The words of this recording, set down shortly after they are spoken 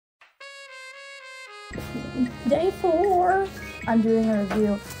Day 4. I'm doing a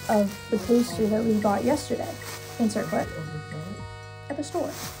review of the pastry that we bought yesterday. Insert clip. At the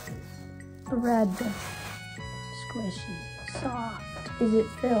store. Red. Squishy. Soft. Is it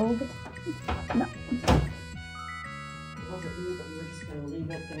filled? No. Was it you, but you were just going to leave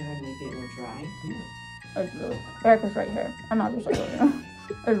it there and make it more dry? Yeah. It's really, Erica's right here. I'm not just like,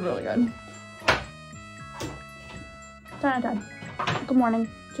 it's really good. 10 out of 10. Good morning.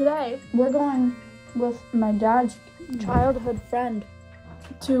 Today, we're going with my dad's childhood friend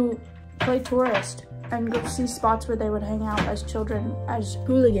to play tourist and go see spots where they would hang out as children, as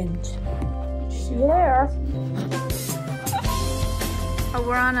hooligans. See you there. Oh,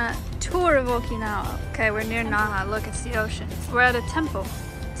 we're on a tour of Okinawa. Okay, we're near Naha. Look, it's the ocean. We're at a temple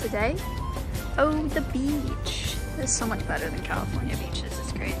today. Oh, the beach. It's so much better than California beaches.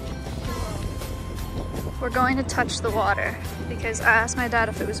 It's great. We're going to touch the water because I asked my dad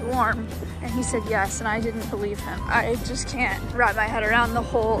if it was warm and he said yes, and I didn't believe him. I just can't wrap my head around the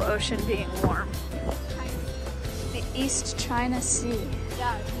whole ocean being warm. The East China Sea.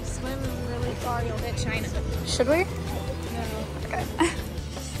 Yeah, if you swim really far, you'll hit China. Should we? No. Okay.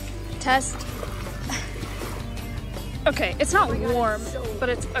 Test. Okay, it's not warm, but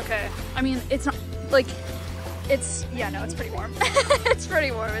it's okay. I mean, it's not like, it's, yeah, no, it's pretty warm. It's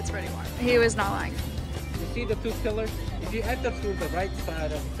pretty warm, it's pretty warm. He was not lying. You see the two pillars? If you enter through the right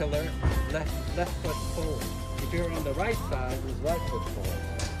side of the pillar, left foot forward. If you're on the right side, it's right foot forward.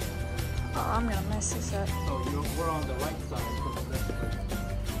 Oh, I'm gonna mess this up. So we're on the right side for the left foot.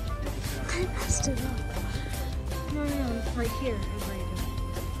 I messed it up. No, it's right here. It's right here.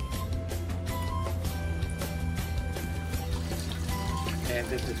 And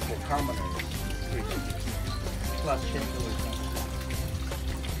this is for commoners, plus chandelier.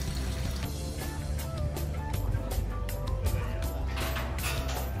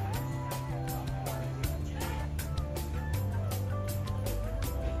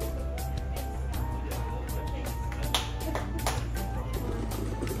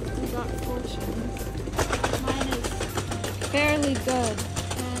 We got portions. Mine is fairly good,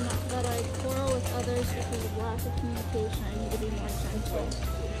 and that I quarrel with others because of lack of communication. I need to be more gentle.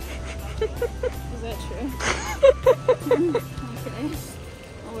 Is that true? Okay.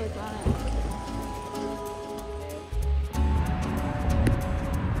 I'll work on it.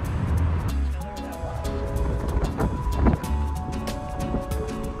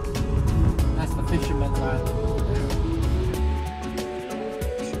 That's the fisherman's island over there.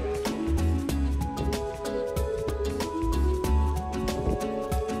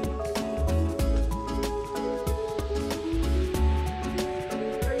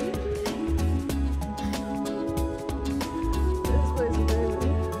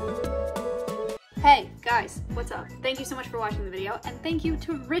 Hey guys, what's up? Thank you so much for watching the video, and thank you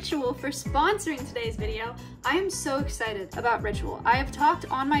to Ritual for sponsoring today's video. I am so excited about Ritual. I have talked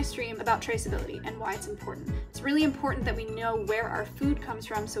on my stream about traceability and why it's important. It's really important that we know where our food comes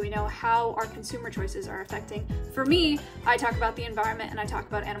from so we know how our consumer choices are affecting. For me, I talk about the environment and I talk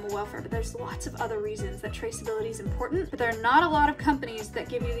about animal welfare, but there's lots of other reasons that traceability is important, but there are not a lot of companies that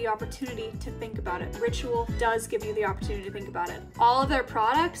give you the opportunity to think about it. Ritual does give you the opportunity to think about it. All of their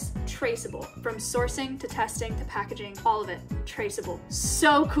products, traceable. From sourcing to testing to packaging, all of it traceable.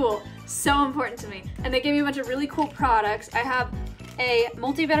 So cool, so important to me. And they give me a bunch of really cool products. I have a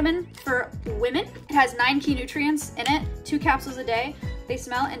multivitamin for women. It has 9 key nutrients in it, 2 capsules a day. They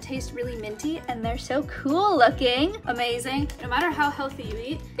smell and taste really minty and they're so cool looking. Amazing. No matter how healthy you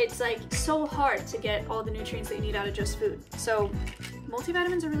eat, it's like so hard to get all the nutrients that you need out of just food. So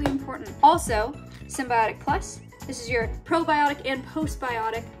multivitamins are really important. Also, Symbiotic Plus. This is your probiotic and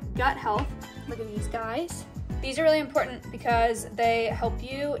postbiotic gut health. Look at these guys. These are really important because they help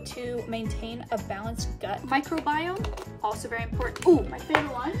you to maintain a balanced gut microbiome. Also very important. Ooh, my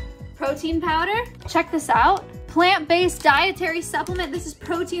favorite one, protein powder. Check this out. Plant-based dietary supplement. This is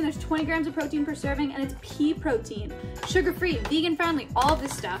protein. There's 20 grams of protein per serving and it's pea protein. Sugar-free, vegan-friendly, all of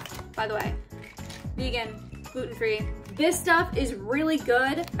this stuff, by the way. Vegan, gluten-free. This stuff is really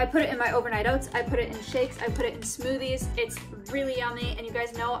good. I put it in my overnight oats. I put it in shakes. I put it in smoothies. It's really yummy. And you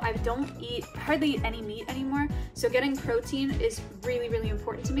guys know I don't hardly eat any meat anymore. So getting protein is really, really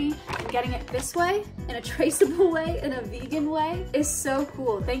important to me. And getting it this way, in a traceable way, in a vegan way, is so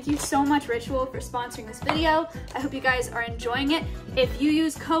cool. Thank you so much, Ritual, for sponsoring this video. I hope you guys are enjoying it. If you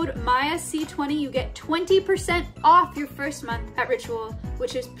use code MAYAC20, you get 20% off your first month at Ritual,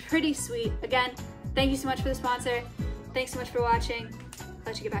 which is pretty sweet. Again, thank you so much for the sponsor. Thanks so much for watching. I'll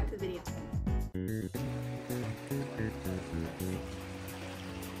let you get back to the video.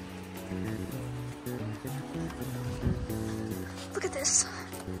 Look at this.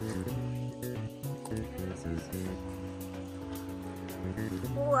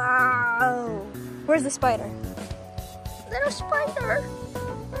 Wow. Where's the spider? Little spider.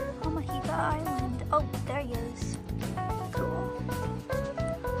 Hamahiga Island. Oh, there he is. Cool.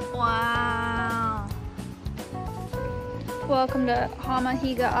 Wow. Welcome to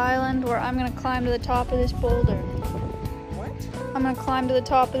Hamahiga Island, where I'm gonna climb to the top of this boulder. What? I'm gonna climb to the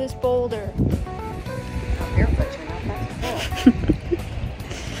top of this boulder. Barefoot, you're not that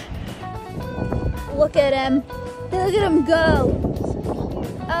cool. Look at him. Look at him go.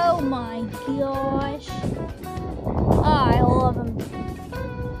 Oh my gosh. I love him.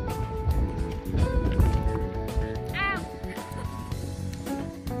 Ow.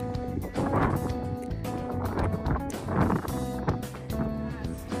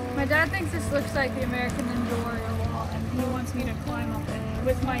 My dad thinks this looks like the American Ninja Wario wall, and he wants me to climb up it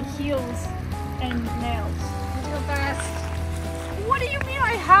with my heels and nails. Go fast. What do you mean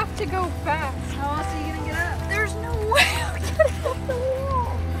I have to go fast? How else are you gonna get up? There's no way I'm getting up the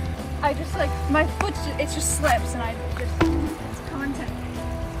wall. I just like, my foot, it just slips and it's content.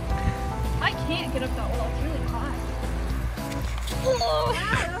 I can't get up that wall, it's really high. Oh,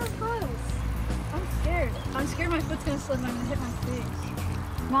 Yeah, that was close. I'm scared. I'm scared my foot's gonna slip and I'm gonna hit my face.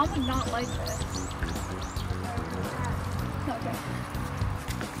 Mom would not like this. Okay.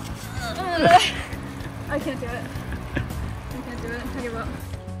 I can't do it. I can't do it. I give up.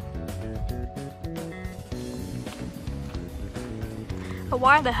 But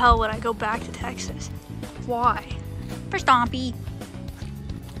why the hell would I go back to Texas? Why? For Stompy.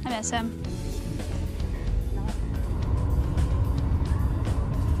 I miss him.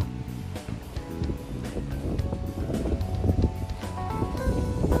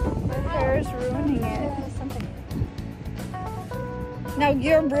 My hair's ruining it. No,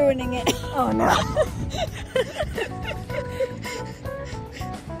 you're ruining it. Oh no.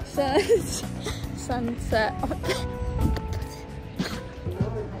 Sunset.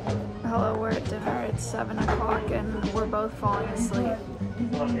 Hello, we're at dinner. It's 7 o'clock and we're both falling asleep.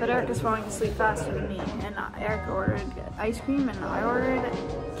 But Erica's falling asleep faster than me. And Erica ordered ice cream and I ordered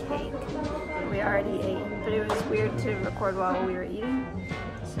cake. We already ate, but it was weird to record while we were eating.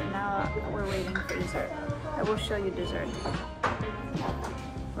 So now we're waiting for dessert. I will show you dessert.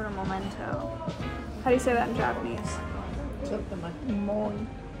 What a memento. How do you say that in Japanese? Mon.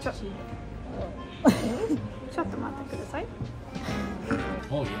 Chotomate kudasai.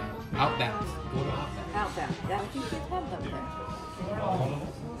 Oh yeah, outbound. Go to outbound. Outbound. That's you should have them there.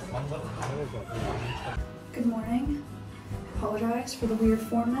 Good morning. I apologize for the weird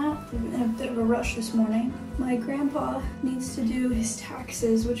format. We've been in a bit of a rush this morning. My grandpa needs to do his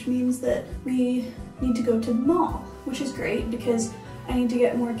taxes, which means that we need to go to the mall, which is great because I need to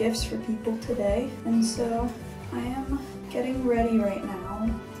get more gifts for people today. And so I am getting ready right now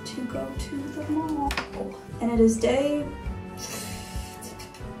to go to the mall. And it is day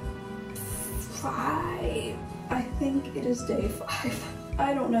 5. I think it is day 5.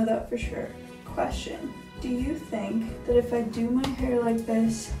 I don't know that for sure. Question. Do you think that if I do my hair like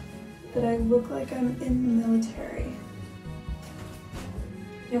this, that I look like I'm in the military?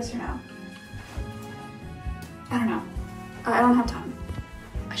 Yes or no? I don't know. I don't have time.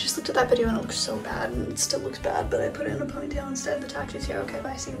 I just looked at that video and it looks so bad, and it still looks bad, but I put it in a ponytail instead. The taxi's here. Okay,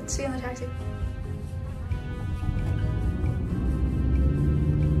 bye. See you in the taxi.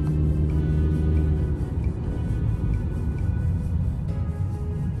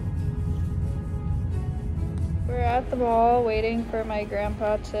 We're at the mall waiting for my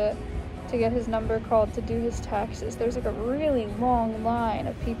grandpa to get his number called to do his taxes. There's like a really long line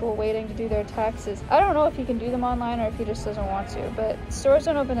of people waiting to do their taxes. I don't know if he can do them online or if he just doesn't want to, but stores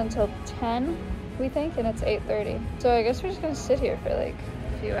don't open until 10, we think, and it's 8:30. So I guess we're just gonna sit here for like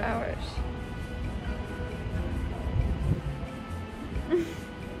a few hours.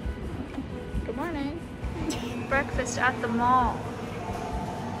 Good morning. Breakfast at the mall.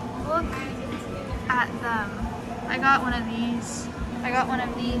 Look at them. I got one of these. I got one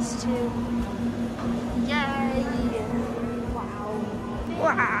of these too. Yay! Wow.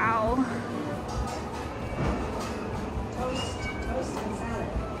 Wow. Toast and salad.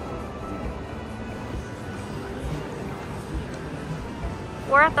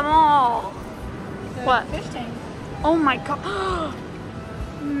 We're at the mall. What? Fish tank. Oh my god.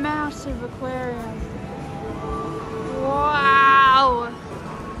 Massive aquarium. Wow.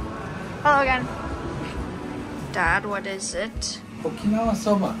 Hello again. Dad, what is it? Okinawa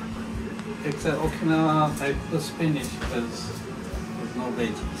soba. It's an Okinawa type of spinach with no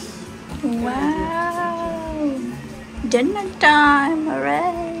veggies. Wow. Dinner time,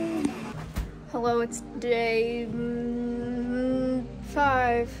 hooray. Hello, it's day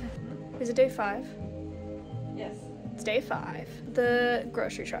 5. Is it day 5? Yes. It's day 5. The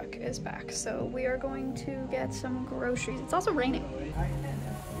grocery truck is back, so we are going to get some groceries. It's also raining. We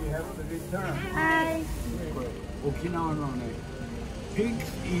have to return. Hi. Okinawa no pigs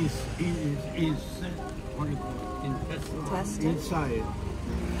is what do you call it? Intestine. Inside.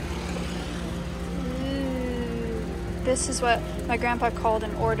 This is what my grandpa called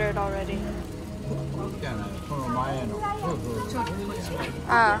and ordered already.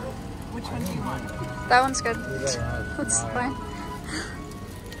 Which one do you want? That one's good. That's fine.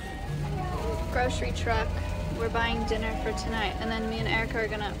 Grocery truck. We're buying dinner for tonight, and then me and Erica are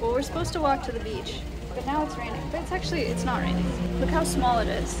gonna, well, we're supposed to walk to the beach, but now it's raining. But it's not raining. Look how small it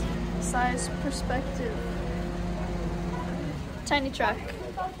is. Size perspective. Tiny truck.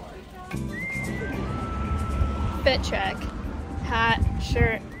 Fit check. Hat,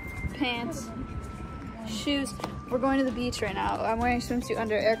 shirt, pants, shoes. We're going to the beach right now. I'm wearing a swimsuit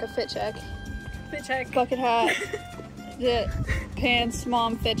under. Erica, fit check. Fit check. Bucket hat. Pants,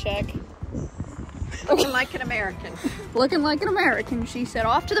 mom, fit check. Looking like an American. Looking like an American, she said.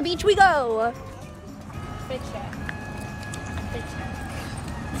 Off to the beach we go. Fit check. Fit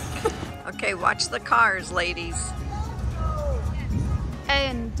check. Okay, watch the cars, ladies. A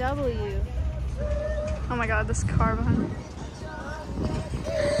and W. Oh my god, this car behind me.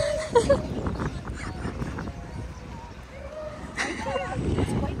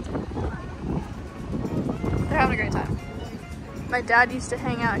 They're having a great time. My dad used to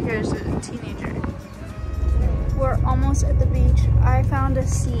hang out here as a teenager. We're almost at the beach. I found a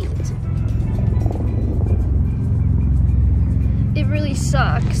seat. It really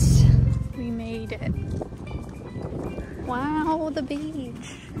sucks. We made it. Wow, the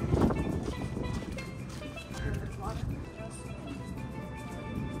beach.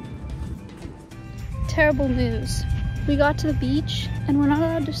 Terrible news. We got to the beach and we're not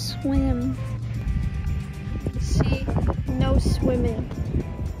allowed to swim. See, no swimming.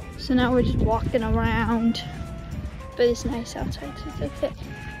 So now we're just walking around. But it's nice outside, so it's okay.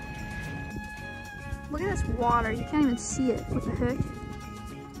 Look at this water. You can't even see it. What the heck?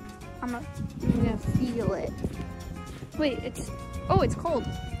 I'm gonna feel it. Wait, it's cold.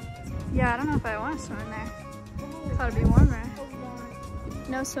 Yeah, I don't know if I want to swim in there. I thought it'd be warmer.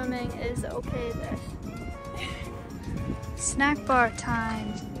 No swimming is okay there. Snack bar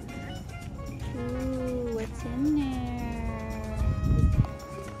time. Ooh, what's in there?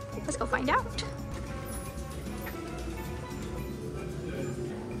 Let's go find out.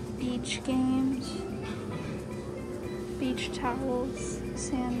 Beach games, beach towels,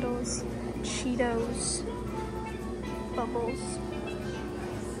 sandals, Cheetos, bubbles.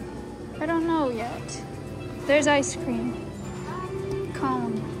 I don't know yet. There's ice cream.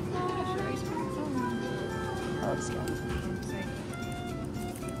 Cone. Oh, let's go.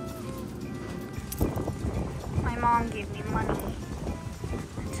 My mom gave me money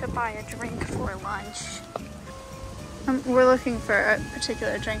to buy a drink for lunch. We're looking for a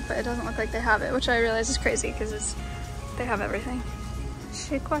particular drink, but it doesn't look like they have it, which I realize is crazy because they have everything.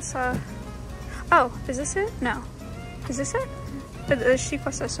 Shikwasa. Oh, is this it? No. Is this it? The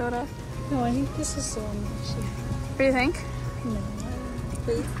Shikwasa soda. No, I think this is the one. What do you think? No.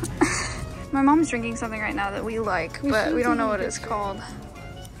 My mom's drinking something right now that we like, but we don't know what it's called.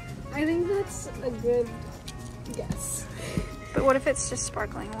 I think that's a good guess. But what if it's just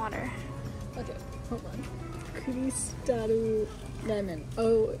sparkling water? Okay, hold on. Kristaru lemon.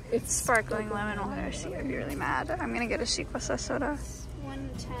 Oh, it's Sparkling lemon water. See, I'd be really mad. I'm gonna get a Shikwasa soda.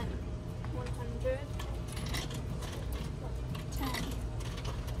 110. 100. 10.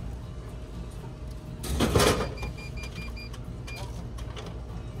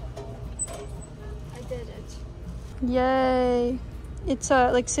 I did it. Yay. It's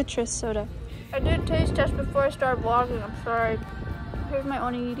like citrus soda. I did taste test before I started vlogging. I'm sorry. Here's my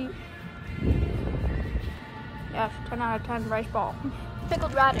onigiri. Yes, 10 out of 10 rice ball.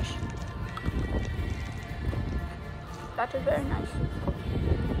 Pickled radish. That is very nice.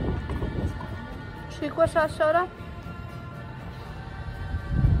 Shikwasa soda.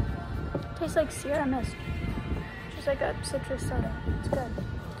 Tastes like Sierra Mist. Just like a citrus soda. It's good.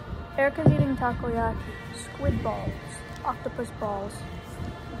 Erica's eating takoyaki. Squid balls. Octopus balls.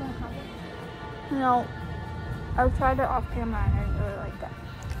 You gonna have it? No. I've tried it off camera and I didn't really like that.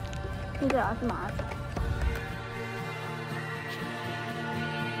 Yeah, come on.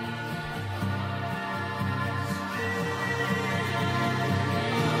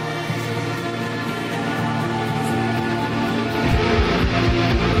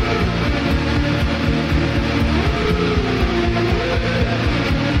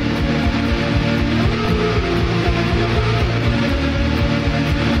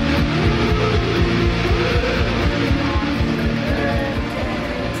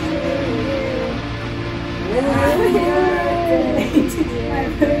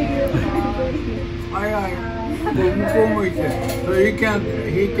 So he can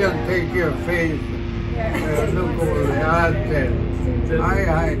take your face. Look over there. はい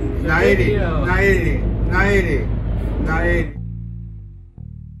はい。90。